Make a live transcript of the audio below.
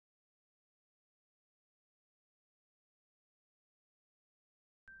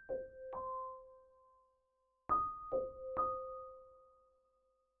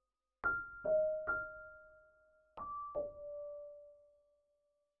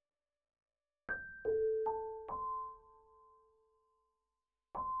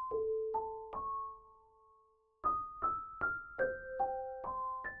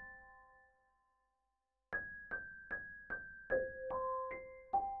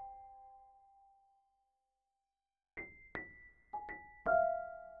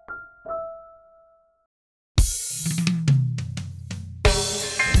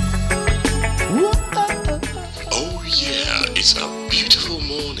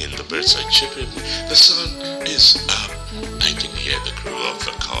birds are chirping, the sun is up. I can hear the crew of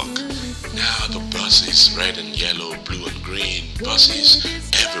the cock. Now the buses, red and yellow, blue and green, buses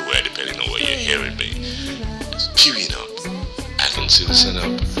everywhere depending on where you're hearing me. Queuing up. I can see the sun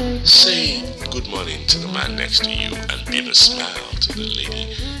up. Say good morning to the man next to you and give a smile to the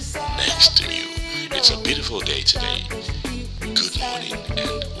lady next to you. It's a beautiful day today. Good morning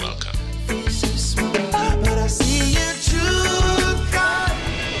and welcome. But I see you true God.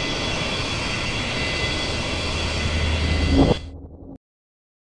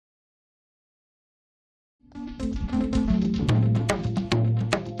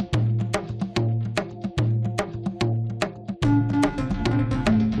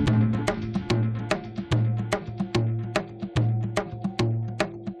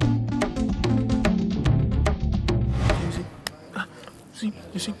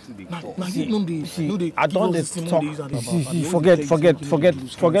 I don't talk.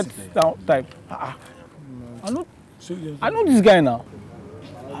 Forget now type. I know this guy now.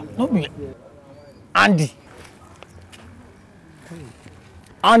 Not me. Andy.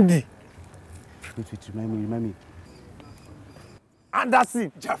 Wait, remind me.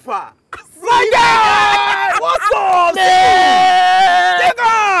 Anderson. Jafar. My guy! What's up? Take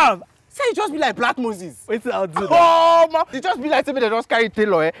off! Say you just be like Black Moses. Wait till I'll do that. Oh man, you just be like somebody that just carry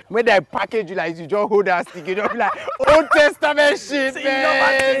tailor, eh? When they package you like you just hold that stick, you just be like Old Testament shit,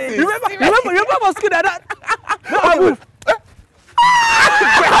 man. You remember skin like that? No, move.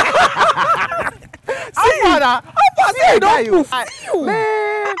 See, don't move.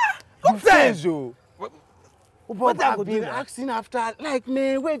 Man, What says you? What I've been asking after, like,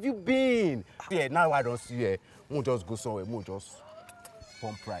 man, where have you been? Yeah, now I don't see you. We'll just go somewhere, we'll just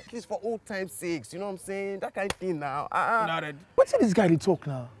pump right. At least for old time's sakes, you know what I'm saying? That kind of thing now. What's this guy they talk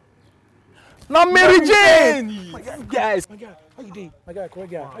now? Now Mary Jane! My guys. My guy, how you doing? My guy,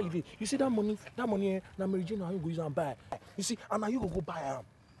 correct guy, how you doing? You see that money, now Mary Jane, how you go use and buy? You see, and now you go buy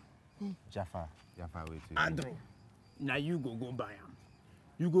him. Jafar, wait. Andrew, now you go buy him.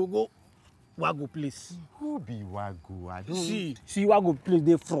 You go Wago place. Who be Wago? I don't See Wago place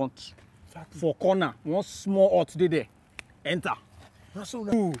dey front. For corner, one small hut there. Enter.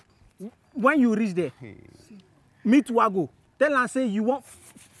 So when you reach there, meet Wago. Tell am say you want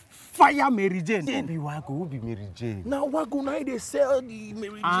fire Mary Jane. Who be Wago? Who be Mary Jane? Now Wago now they sell the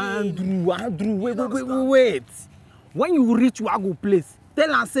Mary Jane. Andrew, wait. When you reach Wago place,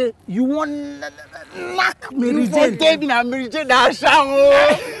 tell am say you want knock Mary Jane. You forget na Mary Jane na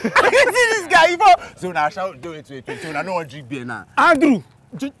shower. You see this guy? So na shower. Wait. So na no one drink beer now. Andrew,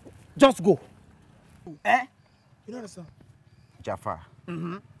 just go. You know understand? Jafar.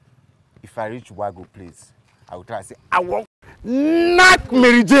 If I reach Wago place, I will try to say I want knock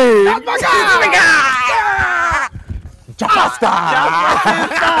Mary Jane. Jafar star.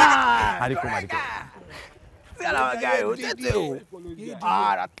 Hariko. Tell my guy,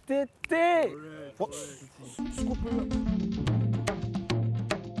 Tete.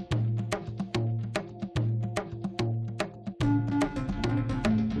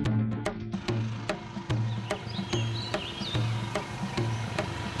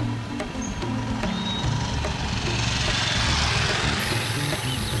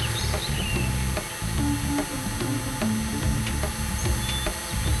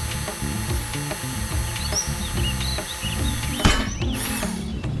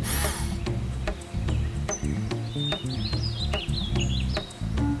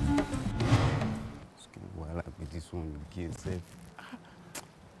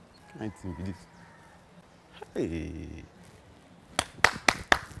 Hey.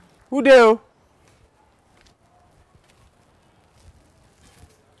 Who there?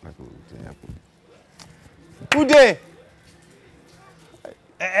 Who there?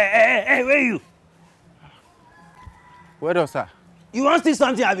 Hey, where you? Where does sir? You want to steal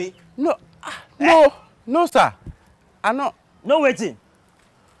something, Abi? No, sir. I not. No waiting.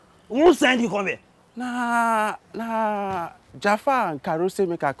 Who send you come here? Nah. Jafar and Karo say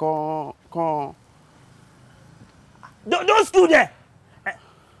make I come. Don't school there.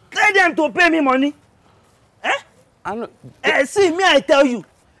 Tell them to pay me money. I know. See, me, I tell you.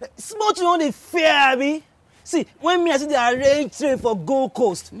 Small children dey fear, Abi. See, when me I see they arrange train for Gold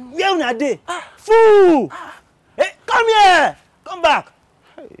Coast, where una dey? Fool! Hey, come here! Come back!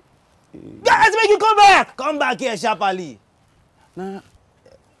 Guys, make you come back! Come back here, sharply. Nah.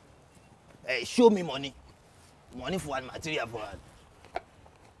 Hey, show me money. Money for one material for one.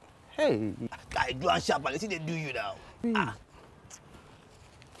 Hey. I do and sharply. See they do you now.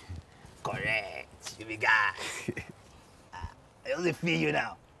 Correct. You be guy. I only feel you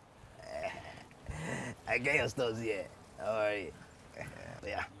now. I get your stores here. Don't worry.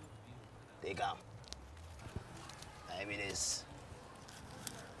 Yeah. Take am. I mean this.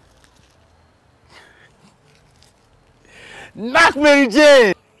 Knock Mary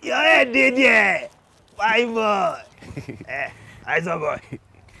Jane! Your head did yeah. Bye boy. Eyes on boy.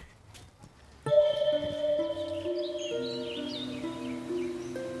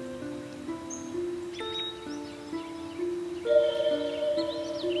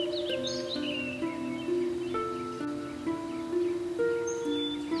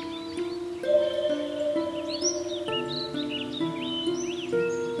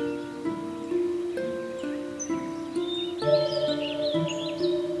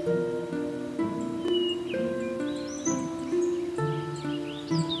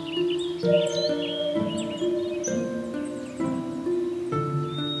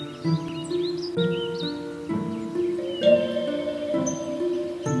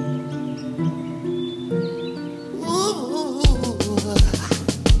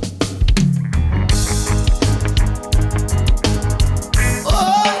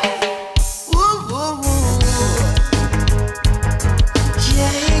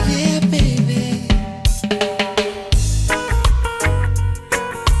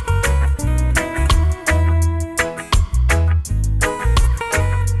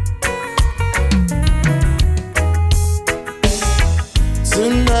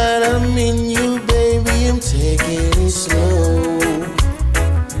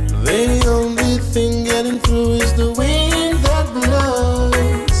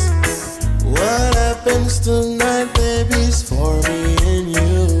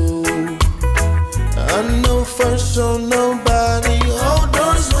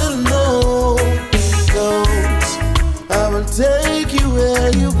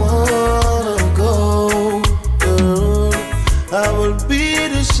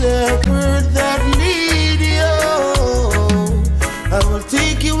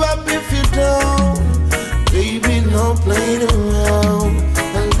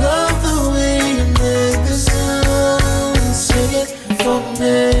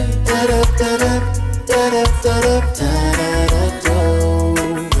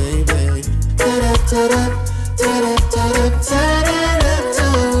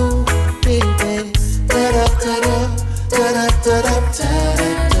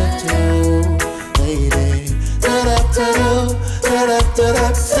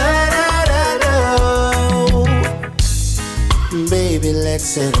 Baby, let's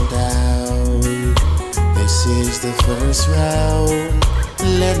settle down. This is the first round.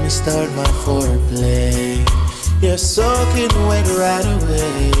 Let me start my foreplay. You're soaking wet right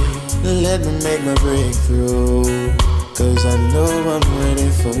away. Let me make my breakthrough. Cause I know I'm ready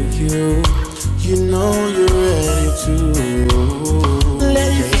for you. You know you're ready too.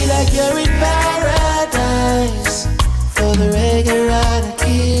 Let you feel like you're in paradise. For the reggae ride I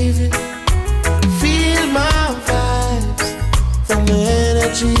give you. Feel my vibes from the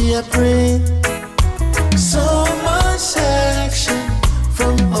energy I bring. So much action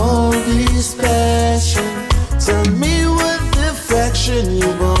from all this passion. Tell me what the fraction you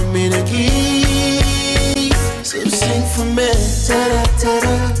want me to give. So sing for me. Ta-da,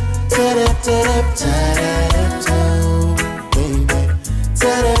 ta-da, ta-da, ta-da, ta-da, ta-da, baby.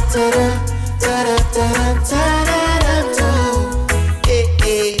 Ta-da, ta-da, ta-da, ta-da, ta-da, ta-da, eh,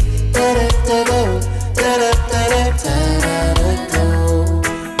 eh. Ta-da, ta-da, ta-da, ta-da, ta-da, ta-da,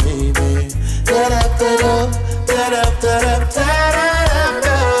 baby. Ta-da, ta-da, ta-da, ta-da, ta-da.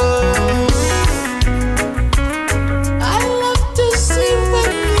 I love to see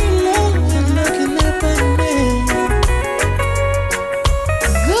when you love and looking up at me.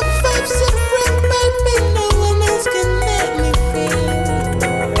 Good vibes so great, baby, no one else can make me feel.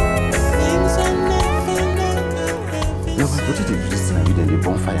 Things I never. No, but what did you do this thing with the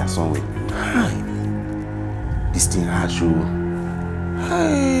bonfire somewhere? Hi. This thing has you.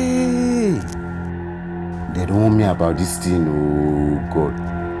 Hey. They don't want me about this thing, oh God.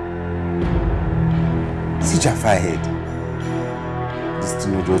 See Jaffa head. This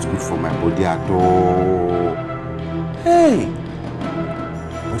thing not just good for my body at all. Hey!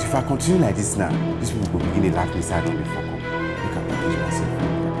 But if I continue like this now, these people will begin to laugh me side on the fuck up. Make I package myself.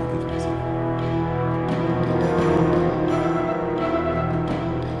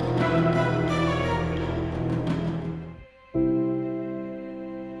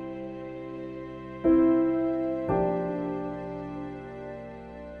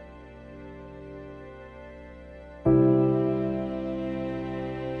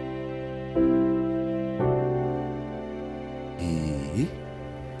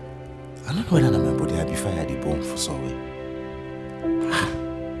 I don't know whether my body will be fired the bomb for somewhere.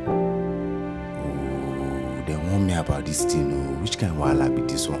 Oh, they warn me about this thing. Oh, which kind of wahala be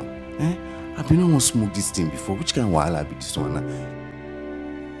this one? Eh? I've been no one smoke this thing before. Which kind of wahala be this one now?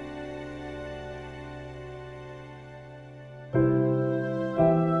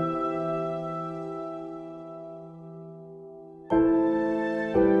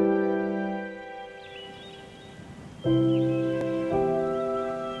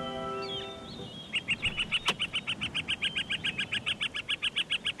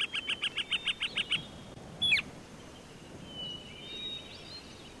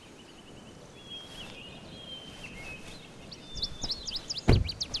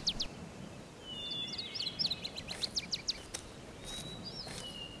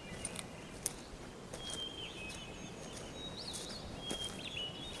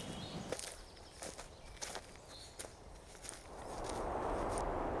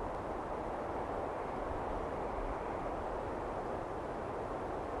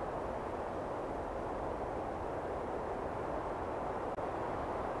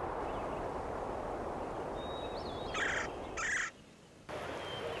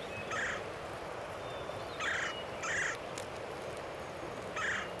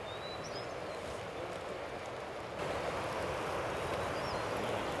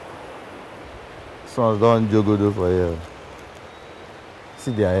 Sons don't jogodo for here.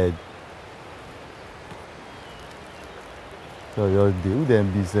 See their head. So just who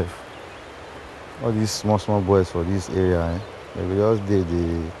them be safe? All these small boys for this area, eh? They just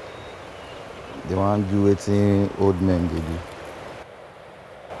they want to do wetin old men they do.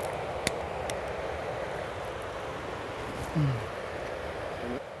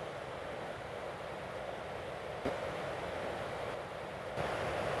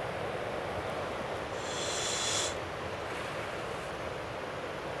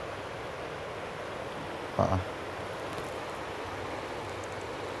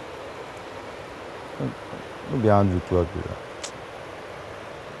 Maybe 100 cloth be that.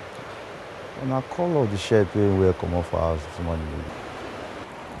 And I call off the shirt we wear come off our house this morning.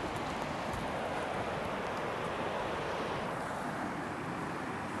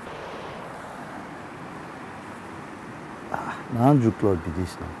 Now 100 cloth be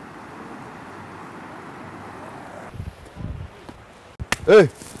this now. Hey!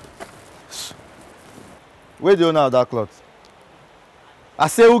 Where do you know that cloth? I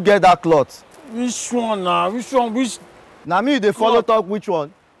say who get that cloth? Which one now? Which one? Which? Now me they follow talk which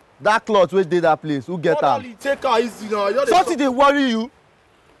one? That cloth where did that place? Who get that? Take her easy now. Something they worry you.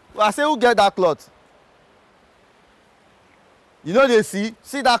 I say who get that cloth? You know they see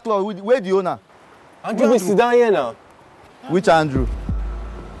that cloth. Where the owner? Andrew, sit down here now. Which Andrew?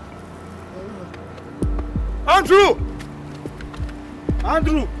 Andrew!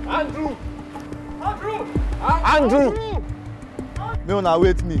 Me una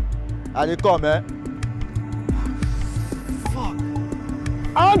wait me. I dey come, eh? Fuck!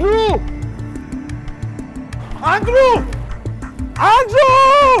 Andrew! Andrew!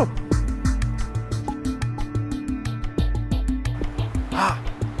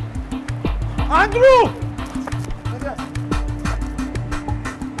 Chaka.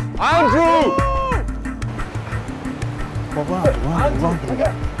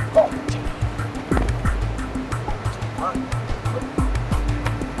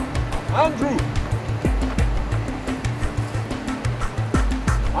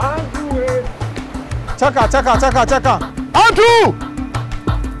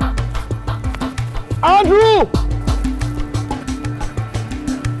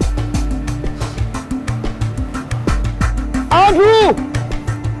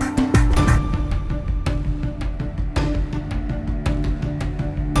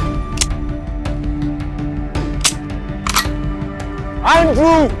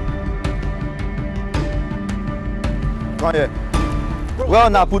 Andrew! Come here. Where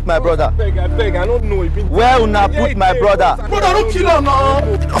una put my brother? I beg, I don't know. Where una put my brother? Brother, don't kill him now.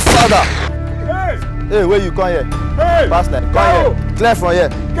 Father! Hey! Hey, where you come here? Hey! Pass line, come here. Clear from here.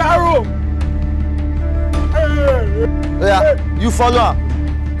 Carol! Hey! Yeah, you follow her.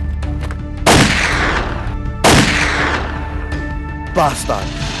 Bastard.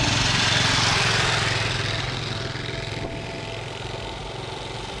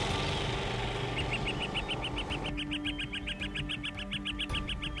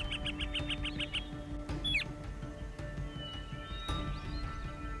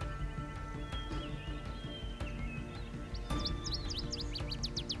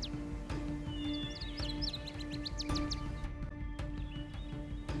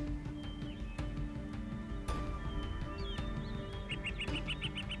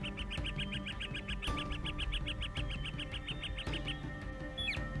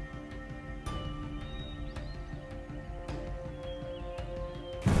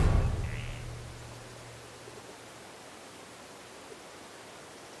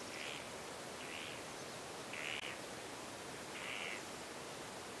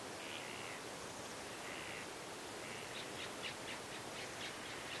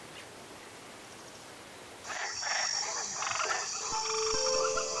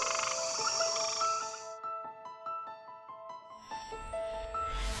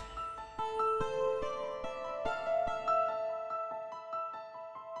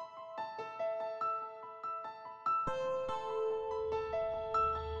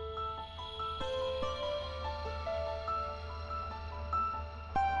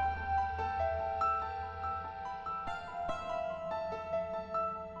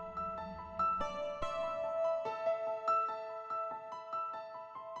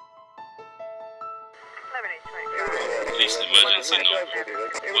 Police emergency now.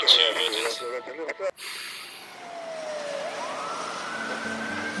 What's your emergency?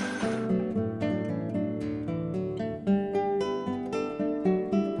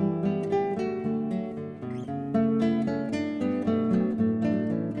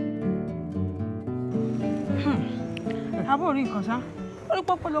 Àbọ̀ orí nǹkan ṣá. Orí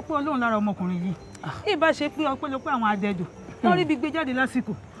pọ́pọ́lọpọ́ Ọlọ́run lára ọmọkùnrin yìí. Ìbá ṣe pé ọpẹ́lọpẹ́ àwọn adẹ́dọ̀. Wọ́n rí bí gbé jáde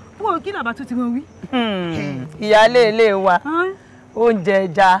lásìkò. Wọ́n kí làbá tún ti wọ́n wí. Ìyáálé ilé wa oúnjẹ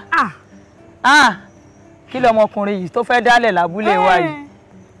ẹja kí lọmọkùnrin yìí tó fẹ́ dálẹ̀ lábúlé wa yìí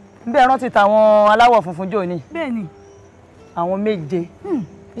bẹ́ẹ̀ rántí tàwọn aláwọ̀ funfun jò ní bẹ́ẹ̀ni àwọn méje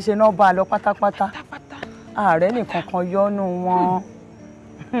ìṣe náà bá a lọ pátápátá ààrẹ nìkan kan yọ́nú wọn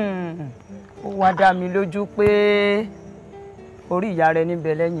ó wá dá mi lójú pé orí ìyá rẹ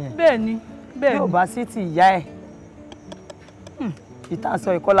níbẹ̀ lẹ́yìn ẹ̀ bẹ́ẹ̀ni bí ò bá sí ti ìyá ẹ̀ ìtàn sọ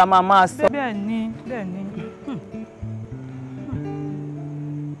ìkọlà máa sọ. bẹ́ẹ̀ni.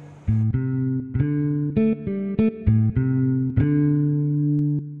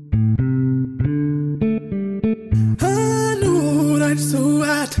 I know that's so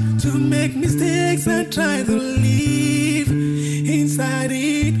hard to make mistakes and try to live inside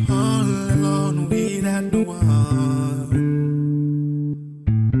it all alone without no one.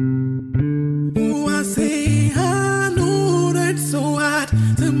 Oh, I say I know that's so hard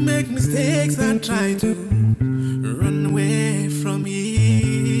to make mistakes and try to run away from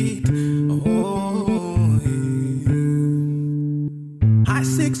it. Oh, yeah. I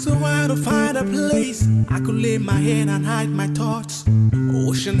seek so hard to find a place I could lay my head and hide my thoughts.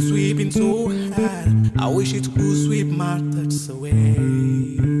 Ocean sweeping so hard, I wish it could sweep my thoughts away.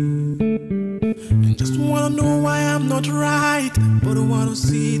 And just wanna know why I'm not right, but I wanna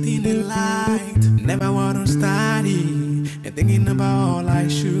see it in the light. Never wanna study and thinking about all I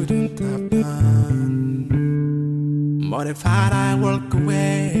shouldn't have done. But if I walk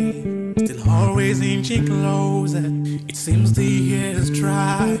away, still always inching closer. It seems the air is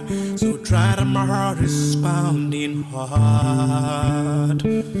dry, so dry that my heart is pounding hard.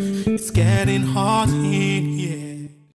 It's getting hot in